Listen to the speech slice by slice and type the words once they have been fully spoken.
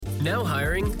Now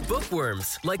hiring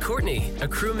bookworms like Courtney, a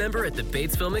crew member at the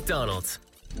Batesville McDonald's.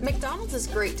 McDonald's is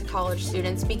great to college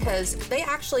students because they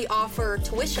actually offer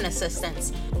tuition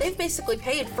assistance. They've basically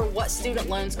paid for what student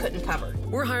loans couldn't cover.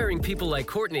 We're hiring people like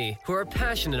Courtney who are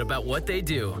passionate about what they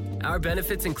do. Our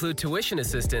benefits include tuition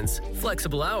assistance,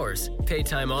 flexible hours, paid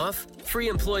time off, free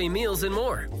employee meals, and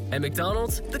more. At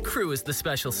McDonald's, the crew is the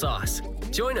special sauce.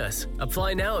 Join us.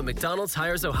 Apply now at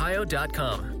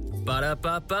mcdonaldshiresohio.com.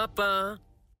 Ba-da-ba-ba-ba.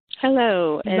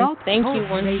 Hello, and thank you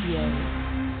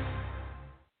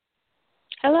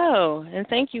Hello, and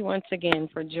thank you once again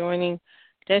for joining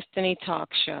Destiny Talk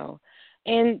Show.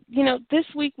 And, this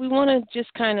week we want to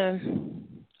just kind of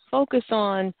focus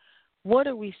on what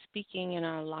are we speaking in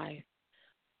our life?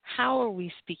 How are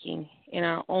we speaking in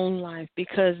our own life?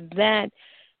 Because that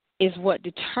is what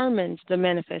determines the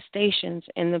manifestations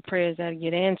and the prayers that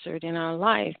get answered in our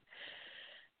life.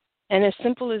 And as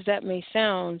simple as that may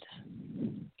sound,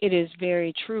 it is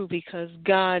very true because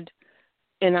God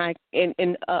and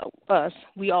us,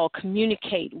 we all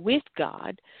communicate with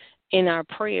God in our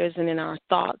prayers and in our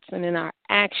thoughts and in our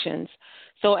actions.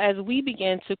 So as we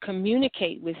begin to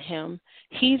communicate with Him,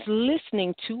 He's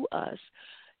listening to us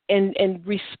and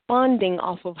responding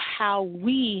off of how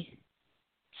we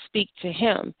speak to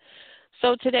Him.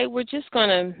 So today we're just going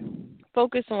to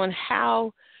focus on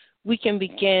how we can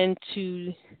begin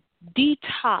to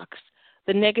detox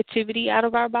the negativity out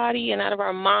of our body and out of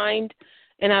our mind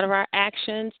and out of our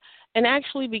actions, and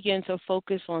actually begin to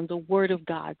focus on the Word of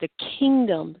God, the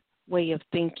kingdom way of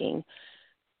thinking.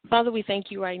 Father, we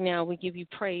thank you right now. We give you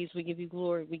praise. We give you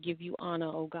glory. We give you honor,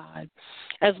 oh God.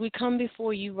 As we come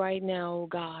before you right now, oh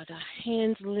God, our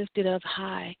hands lifted up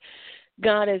high.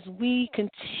 God, as we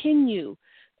continue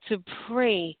to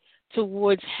pray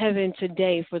towards heaven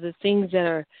today for the things that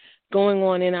are going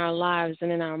on in our lives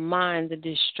and in our mind, the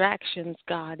distractions,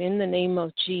 God, in the name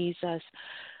of Jesus.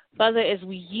 Father, as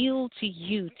we yield to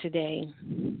you today,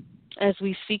 as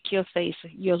we seek your face,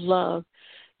 your love,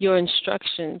 your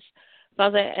instructions,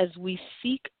 Father, as we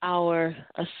seek our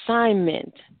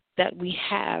assignment that we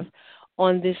have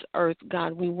on this earth,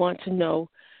 God, we want to know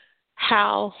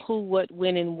how, who, what,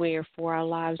 when, and where for our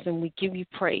lives, and we give you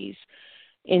praise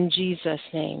in Jesus'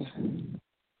 name.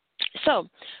 So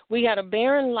we got a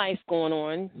barren life going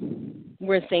on,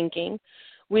 we're thinking.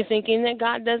 We're thinking that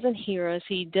God doesn't hear us.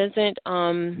 He doesn't,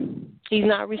 He's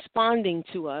not responding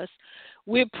to us.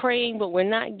 We're praying, but we're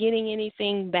not getting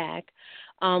anything back.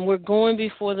 We're going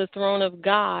before the throne of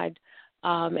God,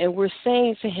 and we're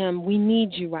saying to Him, we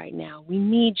need you right now. We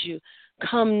need you.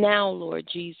 Come now, Lord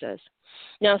Jesus.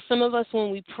 Now, some of us,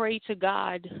 when we pray to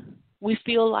God, we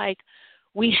feel like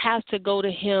we have to go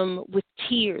to Him with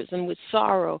tears and with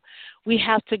sorrow. We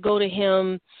have to go to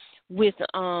Him with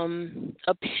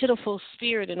a pitiful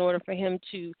spirit in order for Him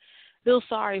to feel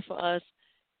sorry for us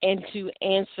and to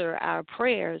answer our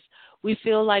prayers. We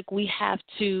feel like we have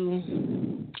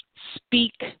to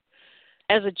speak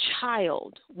as a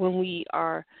child when we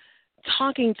are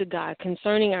talking to God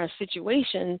concerning our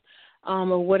situation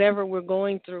or whatever we're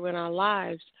going through in our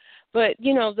lives. But,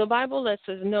 the Bible lets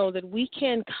us know that we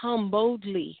can come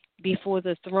boldly before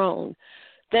the throne,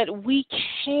 that we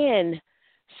can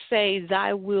say,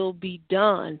 thy will be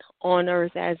done on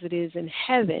earth as it is in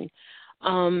heaven,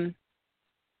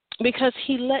 because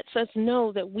He lets us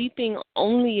know that weeping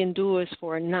only endures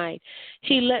for a night.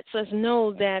 He lets us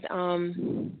know that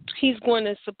He's going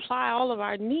to supply all of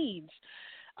our needs.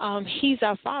 He's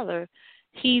our Father.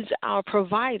 He's our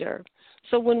provider.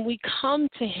 So when we come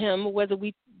to Him, whether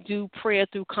we do prayer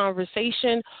through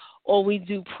conversation or we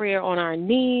do prayer on our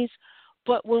knees,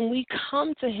 but when we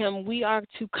come to Him, we are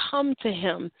to come to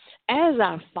Him as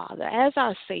our Father, as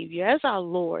our Savior, as our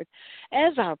Lord,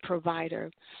 as our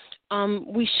provider.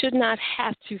 We should not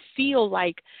have to feel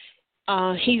like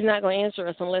He's not going to answer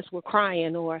us unless we're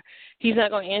crying, or He's not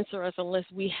going to answer us unless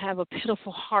we have a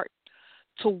pitiful heart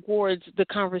towards the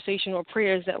conversation or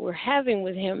prayers that we're having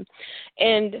with Him.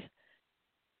 And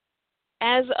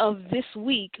as of this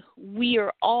week, we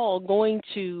are all going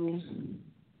to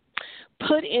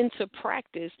put into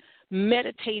practice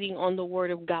meditating on the Word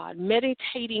of God,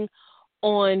 meditating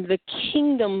on the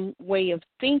kingdom way of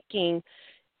thinking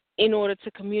in order to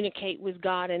communicate with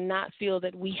God and not feel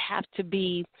that we have to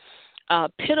be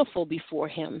pitiful before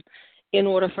Him in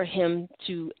order for Him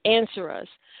to answer us.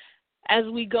 As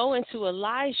we go into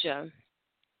Elijah,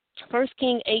 1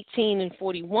 Kings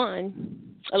 18:41,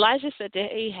 Elijah said to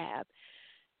Ahab,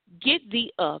 "Get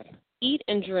thee up, eat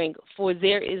and drink, for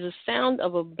there is a sound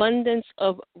of abundance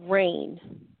of rain."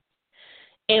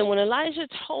 And when Elijah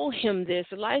told him this,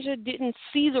 Elijah didn't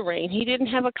see the rain. He didn't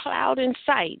have a cloud in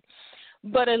sight.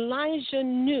 But Elijah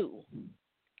knew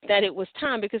that it was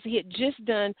time, because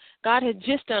God had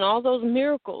just done all those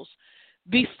miracles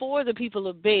before the people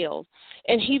of Baal.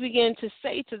 And he began to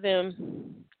say to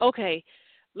them, okay,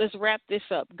 let's wrap this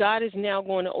up. God is now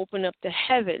going to open up the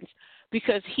heavens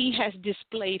because he has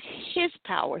displayed his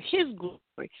power, his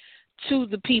glory to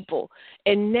the people.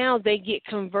 And now they get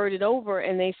converted over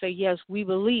and they say, yes, we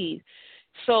believe.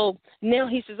 So now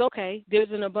he says, okay,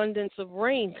 there's an abundance of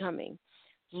rain coming.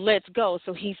 Let's go.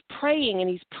 So he's praying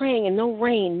and no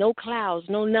rain, no clouds,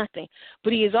 no nothing.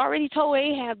 But he has already told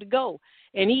Ahab to go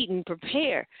and eat and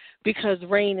prepare because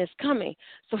rain is coming.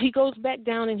 So he goes back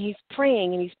down and he's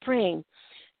praying.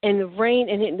 And the rain,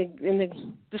 and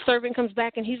the servant comes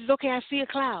back and he says, okay, I see a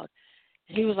cloud.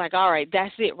 And he was like, all right,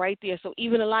 that's it right there. So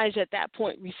even Elijah at that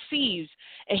point receives,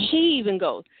 and he even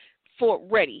goes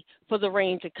ready for the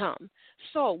rain to come.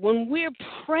 So when we're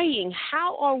praying,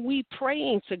 how are we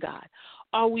praying to God?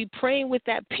 Are we praying with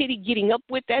that pity, getting up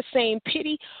with that same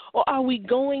pity, or are we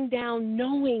going down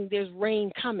knowing there's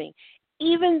rain coming,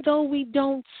 even though we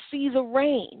don't see the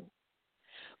rain?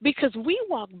 Because we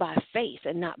walk by faith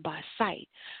and not by sight.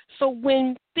 So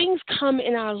when things come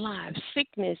in our lives,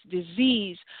 sickness,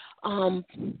 disease,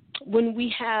 when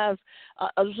we have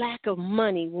a lack of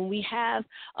money, when we have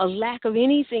a lack of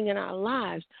anything in our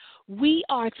lives, we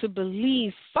are to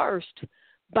believe first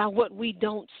by what we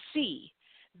don't see.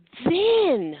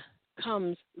 Then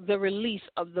comes the release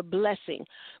of the blessing,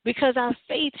 because our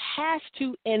faith has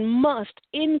to and must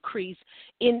increase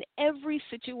in every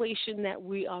situation that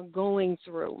we are going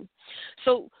through.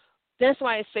 So that's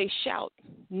why I say shout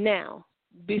now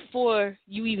before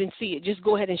you even see it. Just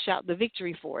go ahead and shout the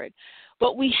victory for it.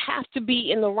 But we have to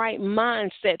be in the right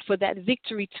mindset for that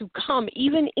victory to come,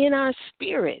 even in our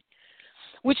spirit,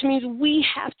 which means we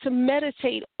have to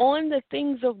meditate on the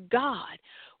things of God.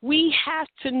 We have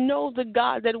to know the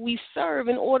God that we serve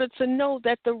in order to know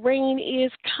that the rain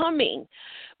is coming.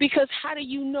 Because how do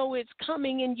you know it's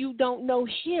coming and you don't know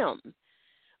him?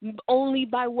 Only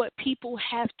by what people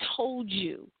have told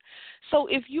you. So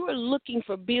if you're looking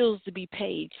for bills to be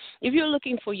paid, if you're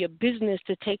looking for your business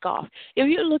to take off, if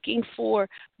you're looking for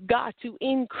God to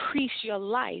increase your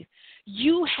life,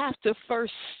 you have to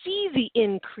first see the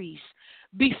increase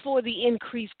before the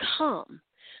increase comes.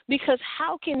 Because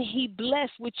how can he bless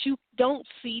what you don't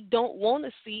see, don't want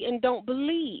to see, and don't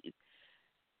believe?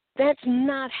 That's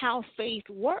not how faith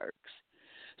works.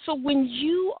 So when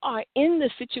you are in the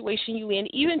situation you're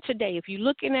in, even today, if you're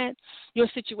looking at your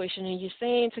situation and you're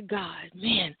saying to God,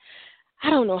 man, I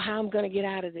don't know how I'm going to get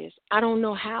out of this. I don't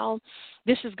know how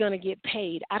this is going to get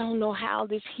paid. I don't know how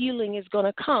this healing is going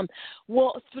to come.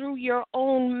 Well, through your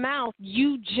own mouth,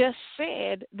 you just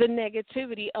said the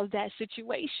negativity of that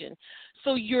situation.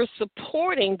 So you're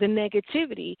supporting the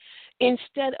negativity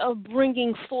instead of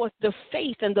bringing forth the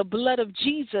faith and the blood of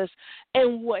Jesus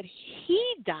and what he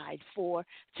died for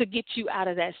to get you out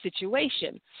of that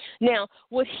situation. Now,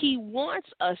 what he wants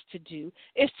us to do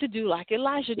is to do like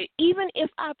Elijah did. Even if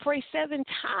I pray 7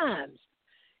 times,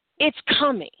 it's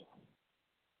coming.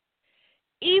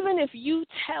 Even if you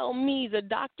tell me the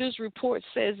doctor's report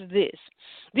says this,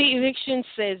 the eviction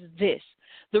says this,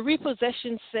 the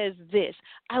repossession says this,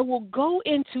 I will go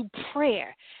into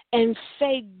prayer and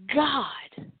say,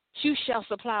 God, you shall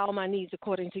supply all my needs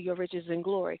according to your riches and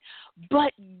glory.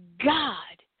 But God,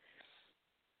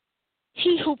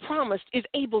 he who promised is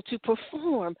able to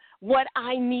perform what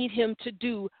I need him to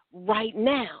do right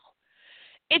now.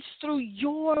 It's through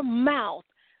your mouth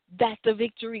that the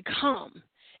victory comes.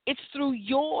 It's through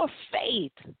your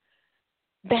faith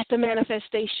that the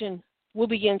manifestation will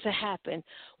begin to happen.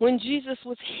 When Jesus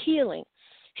was healing,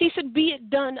 he said, be it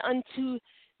done unto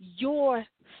your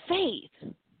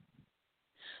faith.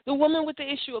 The woman with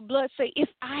the issue of blood said, if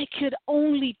I could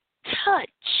only touch.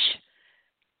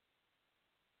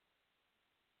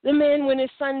 The man, when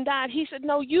his son died, he said,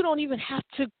 no, you don't even have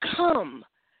to come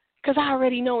because I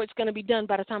already know it's going to be done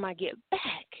by the time I get back.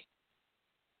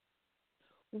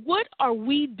 What are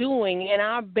we doing in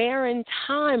our barren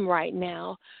time right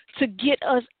now to get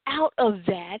us out of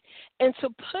that and to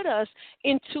put us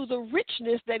into the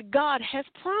richness that God has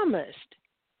promised?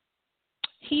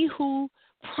 He who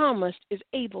promised is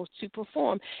able to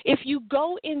perform. If you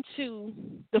go into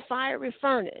the fiery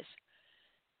furnace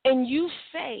and you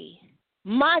say,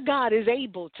 my God is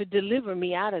able to deliver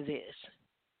me out of this,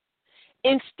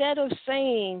 instead of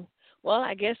saying, well,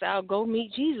 I guess I'll go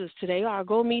meet Jesus today or I'll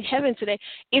go meet heaven today.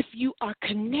 If you are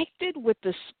connected with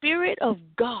the Spirit of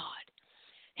God,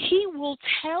 he will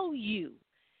tell you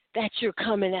that you're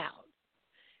coming out.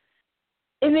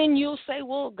 And then you'll say,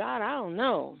 well, God, I don't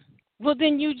know. Well,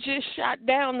 then you just shot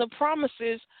down the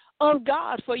promises of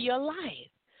God for your life.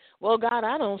 Well, God,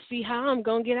 I don't see how I'm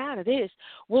going to get out of this.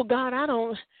 Well, God,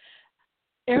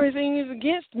 everything is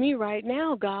against me right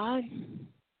now, God.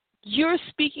 You're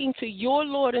speaking to your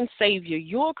Lord and Savior,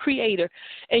 your Creator,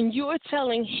 and you're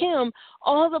telling him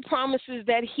all the promises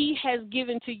that he has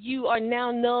given to you are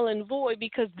now null and void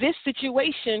because this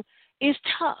situation is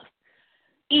tough,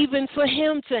 even for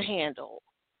him to handle.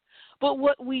 But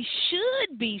what we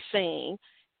should be saying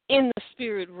in the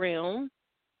spirit realm,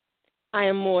 I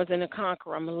am more than a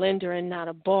conqueror. I'm a lender and not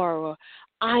a borrower.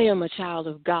 I am a child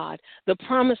of God. The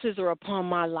promises are upon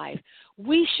my life.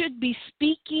 We should be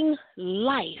speaking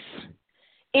life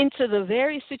into the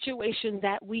very situation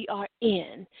that we are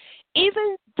in,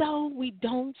 even though we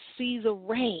don't see the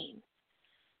rain.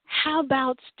 How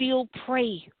about still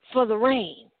pray for the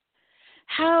rain?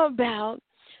 How about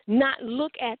not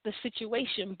look at the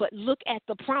situation, but look at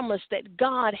the promise that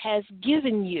God has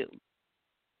given you?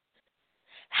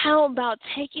 How about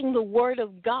taking the word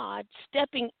of God,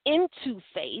 stepping into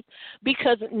faith,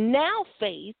 because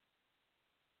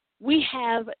we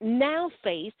have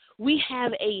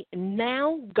a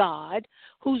now God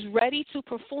who's ready to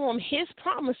perform his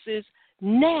promises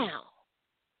now.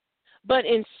 But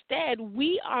instead,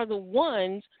 we are the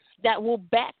ones that will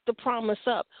back the promise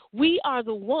up. We are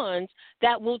the ones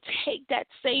that will take that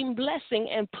same blessing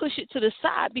and push it to the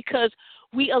side because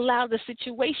we allow the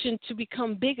situation to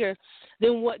become bigger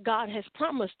than what God has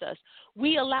promised us.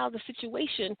 We allow the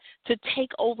situation to take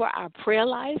over our prayer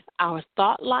life, our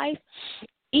thought life,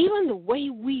 even the way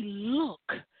we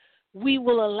look. We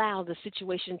will allow the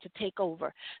situation to take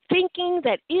over, thinking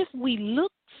that if we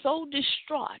look so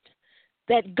distraught,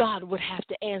 that God would have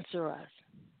to answer us.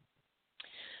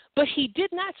 But he did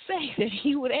not say that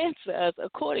he would answer us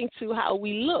according to how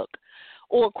we look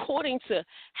or according to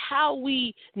how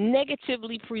we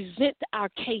negatively present our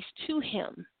case to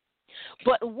him.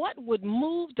 But what would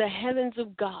move the heavens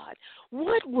of God?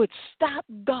 What would stop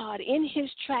God in his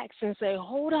tracks and say,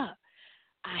 hold up,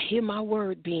 I hear my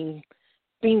word being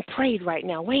prayed right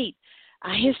now. Wait,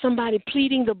 I hear somebody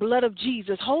pleading the blood of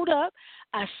Jesus. Hold up.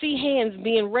 I see hands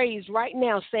being raised right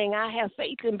now saying, I have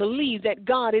faith and believe that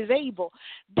God is able.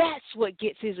 That's what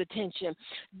gets his attention.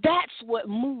 That's what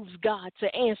moves God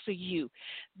to answer you.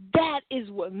 That is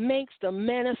what makes the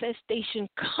manifestation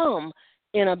come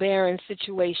in a barren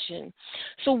situation.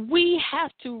 So we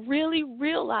have to really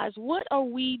realize, what are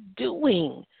we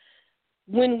doing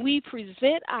when we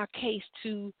present our case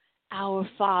to our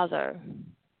Father?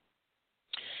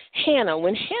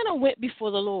 When Hannah went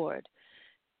before the Lord,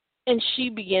 and she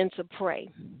began to pray.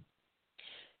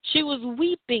 She was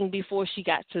weeping before she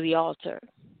got to the altar.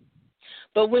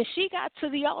 But when she got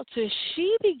to the altar,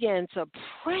 she began to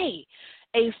pray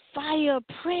a fire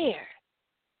prayer.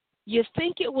 You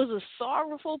think it was a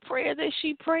sorrowful prayer that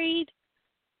she prayed?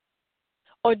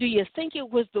 Or do you think it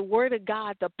was the word of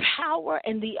God, the power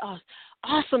and the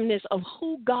awesomeness of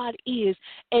who God is?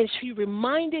 And she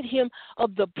reminded him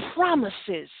of the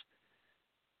promises.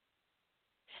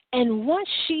 And once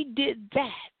she did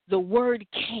that, the word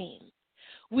came.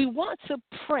 We want to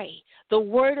pray the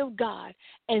word of God,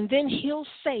 and then he'll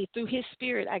say through his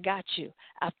spirit, I got you.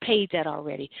 I've paid that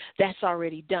already. That's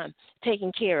already done,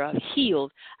 taken care of,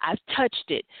 healed. I've touched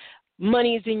it.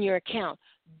 Money is in your account.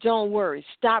 Don't worry.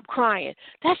 Stop crying.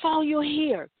 That's all you'll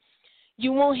hear.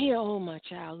 You won't hear, oh, my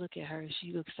child, look at her.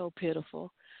 She looks so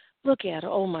pitiful. Look at her.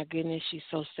 Oh, my goodness, she's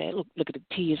so sad. Look at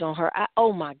the tears on her.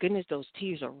 Oh, my goodness, those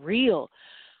tears are real.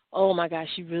 Oh, my gosh,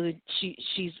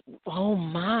 she's, oh,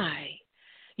 my.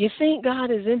 You think God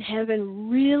is in heaven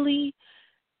really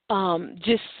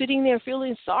just sitting there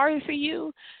feeling sorry for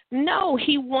you? No,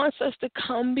 he wants us to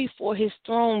come before his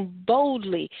throne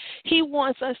boldly. He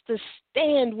wants us to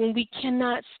stand when we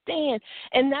cannot stand.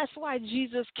 And that's why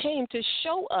Jesus came, to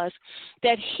show us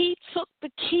that he took the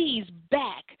keys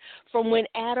back from when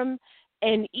Adam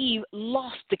and Eve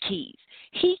lost the keys.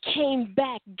 He came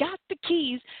back, got the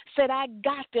keys, said, I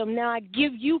got them. Now I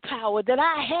give you power that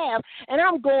I have, and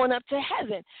I'm going up to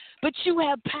heaven. But you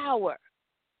have power.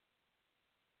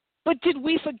 But did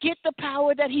we forget the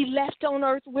power that he left on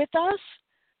earth with us?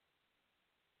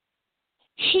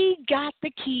 He got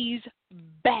the keys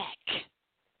back.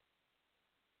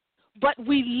 But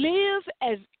we live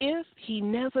as if he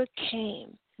never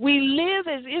came. We live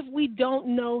as if we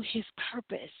don't know his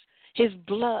purpose, his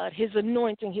blood, his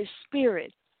anointing, his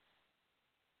spirit.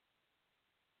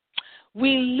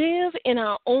 We live in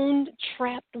our own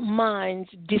trapped minds,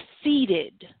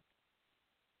 defeated.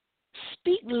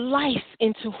 Speak life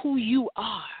into who you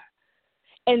are,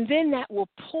 and then that will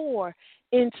pour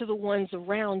into the ones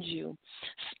around you.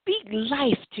 Speak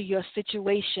life to your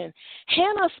situation.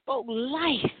 Hannah spoke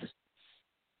life,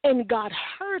 and God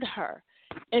heard her,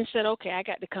 and said, okay, I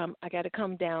got to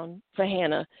come down for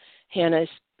Hannah. Hannah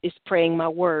is praying my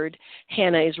word.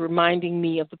 Hannah is reminding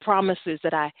me of the promises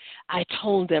that I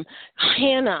told them.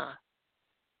 Hannah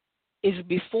is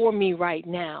before me right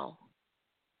now,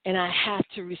 and I have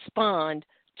to respond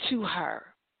to her.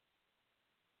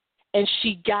 And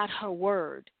she got her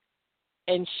word,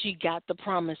 and she got the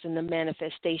promise and the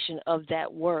manifestation of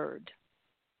that word.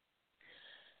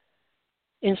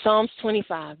 In Psalms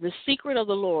 25, the secret of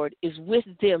the Lord is with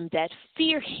them that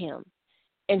fear him,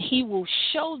 and he will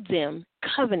show them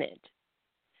covenant.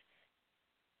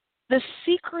 The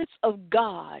secrets of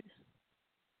God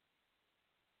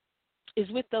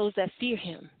is with those that fear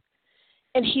him,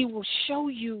 and he will show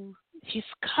you his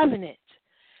covenant.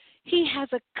 He has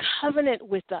a covenant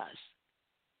with us.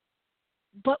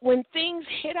 But when things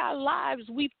hit our lives,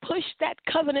 we push that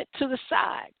covenant to the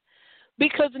side,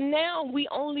 because now we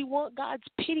only want God's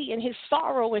pity and his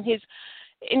sorrow and his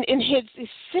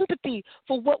sympathy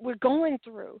for what we're going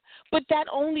through. But that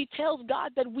only tells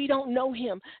God that we don't know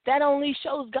him. That only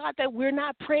shows God that we're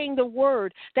not praying the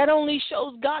word. That only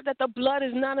shows God that the blood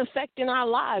is not affecting our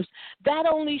lives. That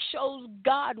only shows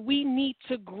God we need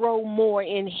to grow more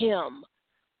in him.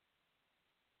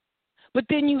 But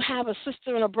then you have a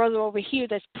sister and a brother over here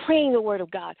that's praying the word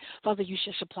of God. Father, you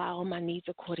shall supply all my needs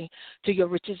according to your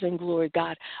riches and glory,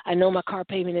 God. I know my car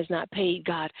payment is not paid,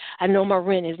 God. I know my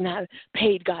rent is not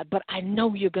paid, God. But I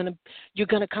know you're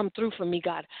gonna come through for me,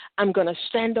 God. I'm gonna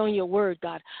stand on your word,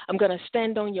 God. I'm gonna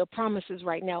stand on your promises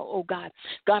right now, oh God.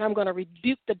 God, I'm gonna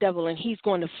rebuke the devil and he's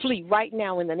going to flee right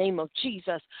now in the name of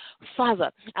Jesus. Father,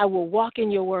 I will walk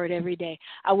in your word every day.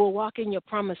 I will walk in your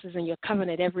promises and your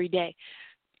covenant every day.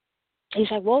 He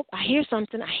said, well, I hear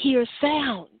something. I hear a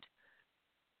sound.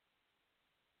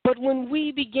 But when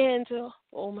we begin to,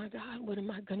 oh, my God, what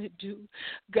am I going to do?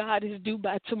 God is due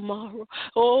by tomorrow.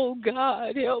 Oh,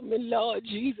 God, help me, Lord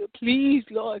Jesus. Please,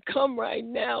 Lord, come right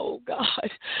now, oh,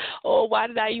 God. Oh, why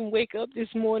did I even wake up this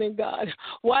morning, God?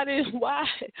 Why?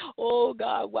 Oh,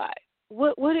 God, why?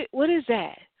 What is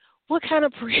that? What kind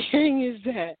of praying is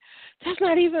that? That's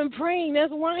not even praying.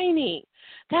 That's whining.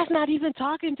 That's not even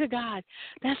talking to God.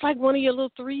 That's like one of your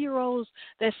little 3-year-olds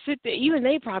that sit there. Even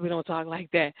they probably don't talk like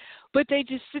that. But they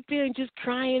just sit there and just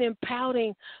crying and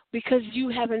pouting because you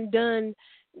haven't done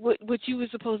what you were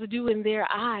supposed to do in their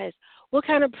eyes. What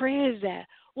kind of prayer is that?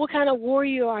 What kind of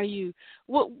warrior are you?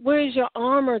 Where is your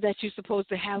armor that you're supposed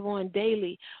to have on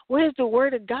daily? Where's the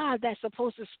word of God that's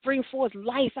supposed to spring forth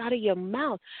life out of your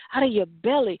mouth, out of your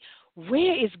belly?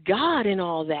 Where is God in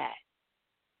all that?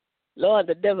 Lord,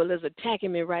 the devil is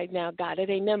attacking me right now, God. It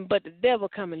ain't nothing but the devil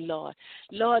coming, Lord.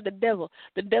 Lord, the devil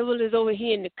is over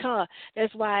here in the car.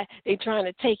 That's why they trying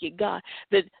to take it, God.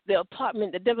 The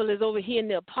apartment, the devil is over here in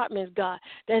the apartments, God.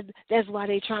 That's why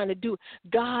they trying to do it.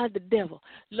 God, the devil.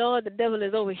 Lord, the devil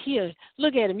is over here.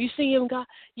 Look at him. You see him, God?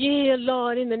 Yeah,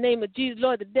 Lord, in the name of Jesus,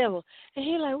 Lord, the devil. And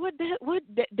he like, what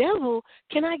devil?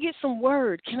 Can I get some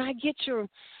word? Can I get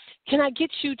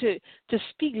you to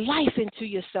speak life into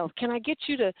yourself? Can I get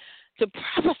you to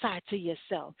prophesy to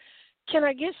yourself? Can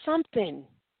I get something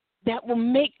that will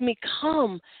make me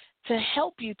come to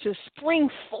help you to spring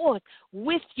forth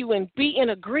with you and be in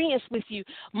agreement with you?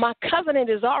 My covenant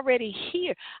is already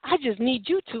here. I just need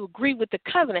you to agree with the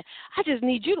covenant. I just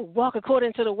need you to walk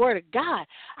according to the word of God.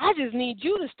 I just need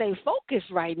you to stay focused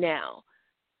right now.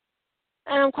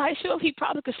 And I'm quite sure he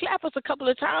probably could slap us a couple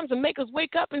of times and make us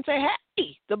wake up and say,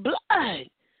 hey, the blood.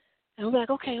 And we're like,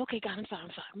 okay, God,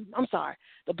 I'm sorry.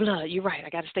 The blood, you're right. I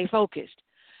got to stay focused.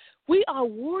 We are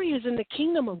warriors in the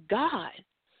kingdom of God.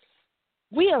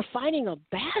 We are fighting a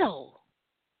battle.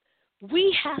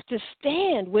 We have to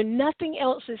stand when nothing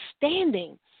else is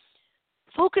standing.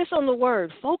 Focus on the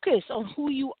word. Focus on who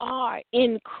you are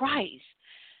in Christ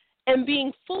and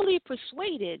being fully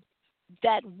persuaded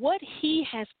that what he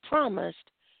has promised,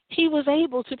 he was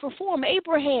able to perform.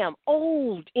 Abraham,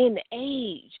 old in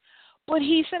age, but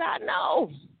he said, I know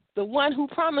the one who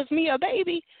promised me a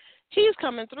baby, he's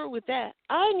coming through with that.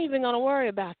 I ain't even going to worry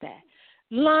about that.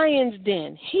 Lion's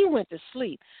den, he went to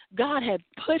sleep. God had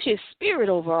put his spirit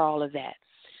over all of that.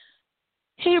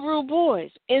 Hebrew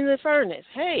boys in the furnace.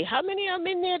 Hey, how many of them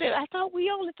in there? I thought we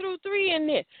only threw 3 in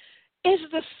there.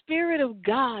 It's the Spirit of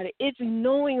God. It's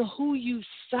knowing who you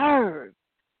serve.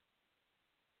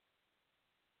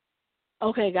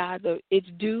 Okay, God, it's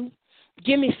due.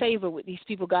 Give me favor with these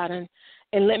people, God, and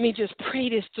let me just pray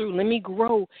this through. Let me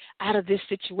grow out of this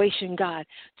situation, God,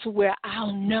 to where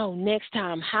I'll know next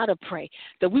time how to pray,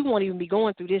 that we won't even be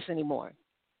going through this anymore.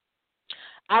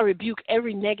 I rebuke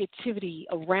every negativity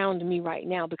around me right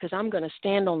now because I'm going to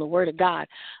stand on the word of God.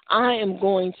 I am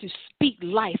going to speak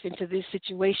life into this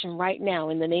situation right now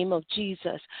in the name of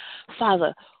Jesus.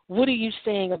 Father, what are you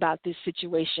saying about this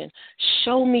situation?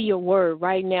 Show me your word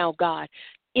right now, God.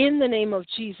 In the name of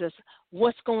Jesus,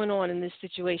 what's going on in this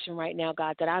situation right now,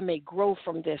 God, that I may grow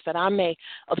from this, that I may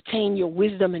obtain your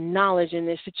wisdom and knowledge in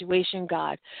this situation,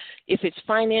 God. If it's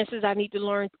finances I need to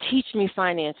learn, teach me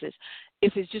finances.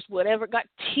 If it's just whatever, God,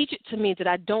 teach it to me that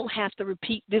I don't have to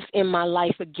repeat this in my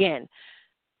life again.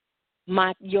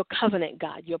 Your covenant,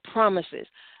 God, your promises,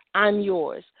 I'm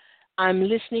yours. I'm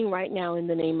listening right now in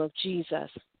the name of Jesus.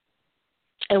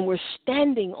 And we're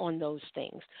standing on those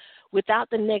things without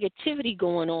the negativity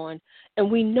going on,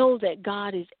 and we know that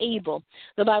God is able.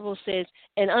 The Bible says,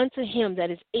 and unto him that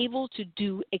is able to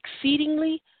do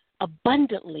exceedingly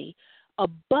abundantly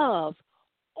above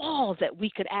all that we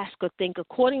could ask or think,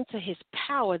 according to his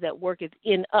power that worketh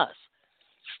in us.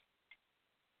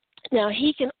 Now,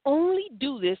 he can only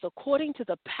do this according to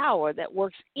the power that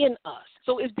works in us.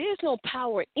 So if there's no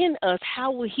power in us,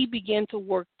 how will he begin to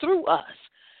work through us?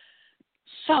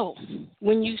 So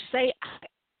when you say,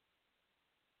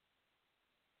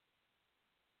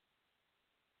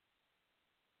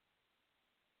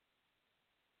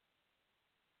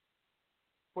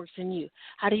 works in you.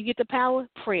 How do you get the power?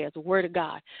 Prayer, the word of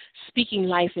God, speaking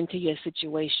life into your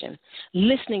situation,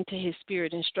 listening to his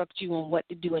spirit instruct you on what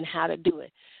to do and how to do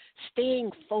it, staying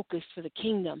focused for the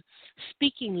kingdom,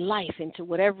 speaking life into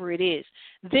whatever it is.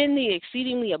 Then the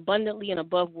exceedingly abundantly and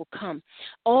above will come.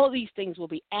 All these things will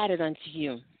be added unto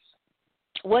you.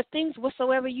 What things?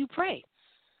 Whatsoever you pray.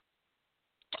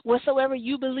 Whatsoever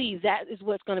you believe, that is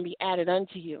what's going to be added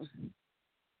unto you.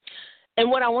 And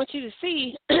what I want you to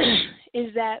see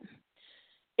is that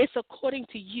it's according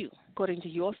to you, according to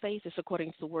your faith. It's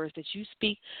according to the words that you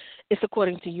speak. It's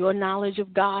according to your knowledge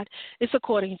of God. It's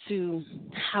according to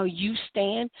how you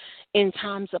stand in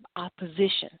times of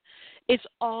opposition. It's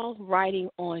all riding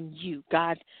on you.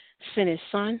 God sent his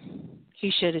son.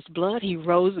 He shed his blood. He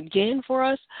rose again for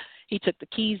us. He took the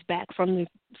keys back from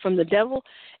the devil,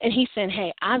 and he said,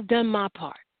 hey, I've done my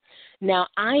part. Now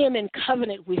I am in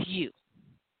covenant with you.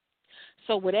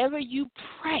 So whatever you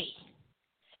pray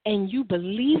and you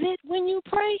believe it when you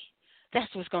pray,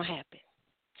 that's what's going to happen.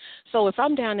 So if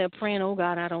I'm down there praying, oh,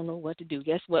 God, I don't know what to do.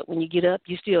 Guess what? When you get up,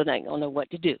 you still don't know what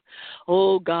to do.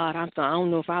 Oh, God, I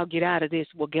don't know if I'll get out of this.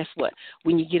 Well, guess what?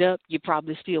 When you get up, you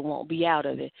probably still won't be out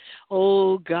of it.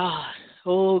 Oh, God,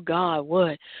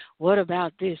 what? What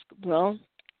about this? Well,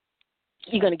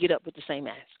 you're going to get up with the same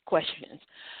questions.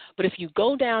 But if you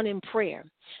go down in prayer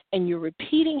and you're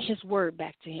repeating his word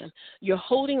back to him, you're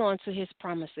holding on to his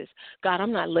promises. God,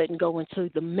 I'm not letting go until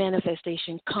the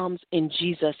manifestation comes in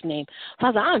Jesus' name.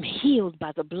 Father, I'm healed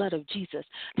by the blood of Jesus.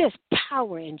 There's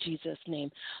power in Jesus' name.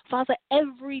 Father,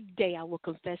 every day I will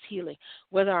confess healing,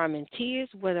 whether I'm in tears,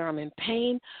 whether I'm in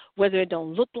pain, whether it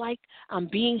don't look like I'm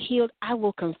being healed, I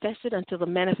will confess it until the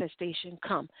manifestation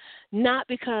come. Not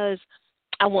because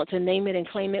I want to name it and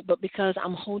claim it, but because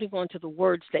I'm holding on to the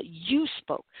words that you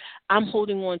spoke. I'm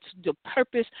holding on to the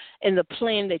purpose and the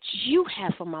plan that you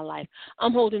have for my life.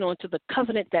 I'm holding on to the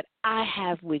covenant that I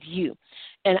have with you.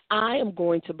 And I am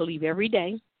going to believe every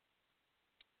day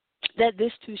that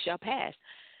this too shall pass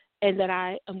and that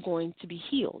I am going to be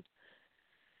healed.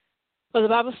 For the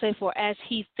Bible says, for as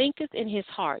he thinketh in his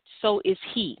heart, so is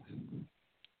he.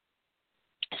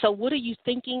 So what are you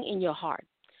thinking in your heart?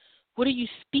 What are you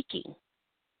speaking?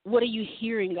 What are you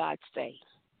hearing God say?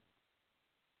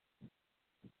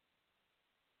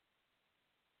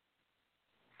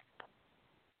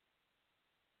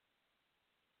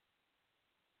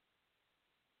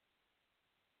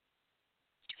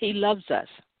 He loves us.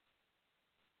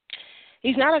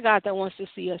 He's not a God that wants to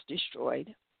see us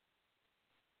destroyed.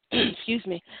 Excuse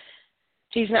me.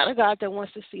 He's not a God that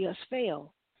wants to see us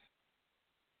fail.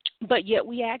 But yet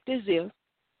we act as if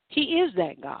he is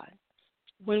that God.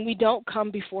 When we don't come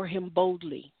before him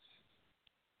boldly,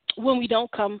 when we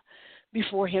don't come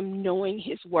before him knowing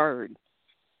his word,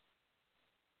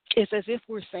 it's as if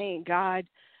we're saying, God,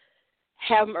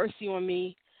 have mercy on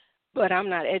me, but I'm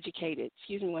not educated.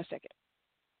 Excuse me one second.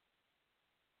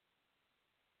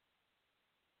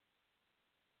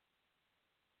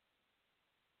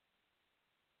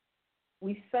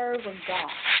 We serve a God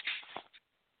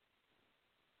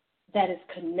that is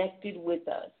connected with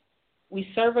us. We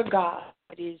serve a God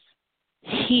that is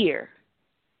here.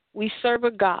 We serve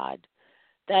a God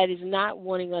that is not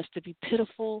wanting us to be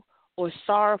pitiful or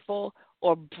sorrowful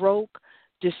or broke,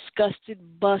 disgusted,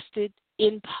 busted,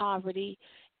 in poverty,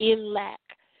 in lack.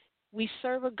 We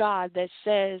serve a God that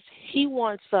says he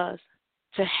wants us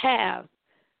to have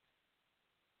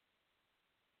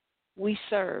we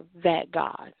serve that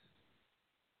God.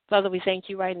 Father, we thank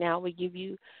you right now. We give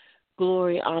you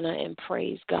glory, honor, and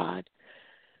praise, God.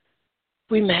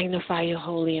 We magnify your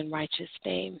holy and righteous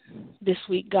name. This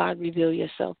week, God, reveal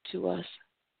yourself to us.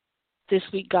 This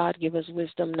week, God, give us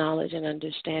wisdom, knowledge, and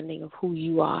understanding of who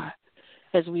you are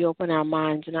as we open our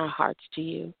minds and our hearts to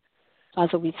you.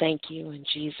 Father, we thank you in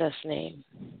Jesus' name.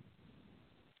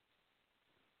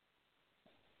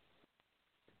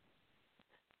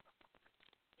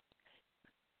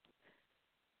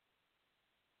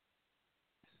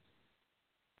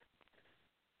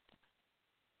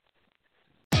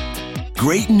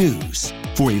 Great news.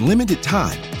 For a limited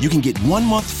time, you can get 1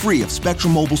 month free of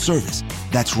Spectrum Mobile service.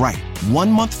 That's right,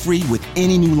 1 month free with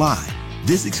any new line.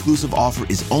 This exclusive offer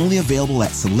is only available at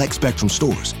select Spectrum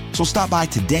stores, so stop by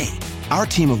today. Our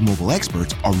team of mobile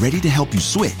experts are ready to help you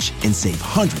switch and save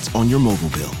hundreds on your mobile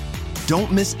bill.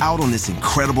 Don't miss out on this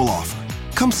incredible offer.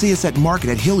 Come see us at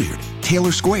Market at Hilliard,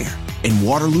 Taylor Square, and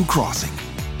Waterloo Crossing.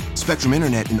 Spectrum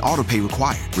Internet and autopay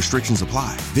required. Restrictions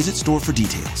apply. Visit store for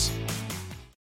details.